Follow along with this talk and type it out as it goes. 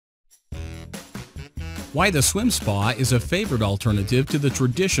Why the swim spa is a favorite alternative to the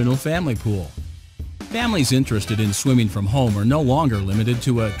traditional family pool. Families interested in swimming from home are no longer limited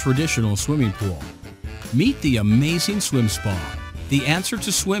to a traditional swimming pool. Meet the amazing swim spa, the answer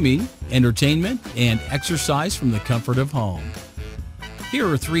to swimming, entertainment, and exercise from the comfort of home. Here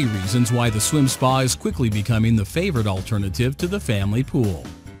are 3 reasons why the swim spa is quickly becoming the favorite alternative to the family pool.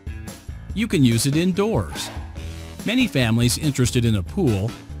 You can use it indoors. Many families interested in a pool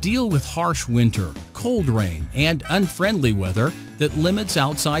deal with harsh winter, cold rain, and unfriendly weather that limits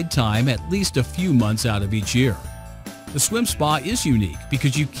outside time at least a few months out of each year. The swim spa is unique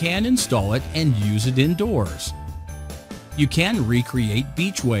because you can install it and use it indoors. You can recreate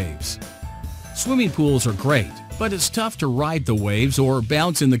beach waves. Swimming pools are great, but it's tough to ride the waves or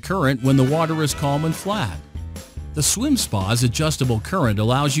bounce in the current when the water is calm and flat. The swim spa's adjustable current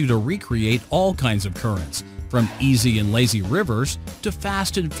allows you to recreate all kinds of currents, from easy and lazy rivers to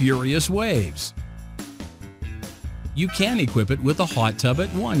fast and furious waves. You can equip it with a hot tub at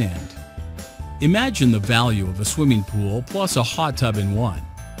one end. Imagine the value of a swimming pool plus a hot tub in one.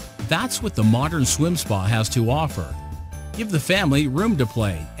 That's what the modern swim spa has to offer. Give the family room to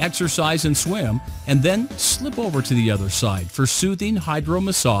play, exercise and swim, and then slip over to the other side for soothing hydro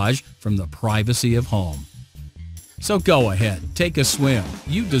massage from the privacy of home. So go ahead, take a swim.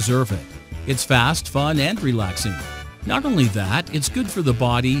 You deserve it. It's fast, fun, and relaxing. Not only that, it's good for the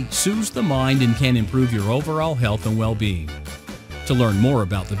body, soothes the mind, and can improve your overall health and well-being. To learn more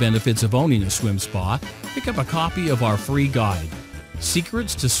about the benefits of owning a swim spa, pick up a copy of our free guide,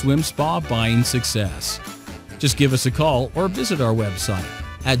 Secrets to Swim Spa Buying Success. Just give us a call or visit our website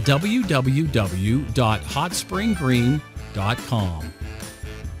at www.hotspringgreen.com.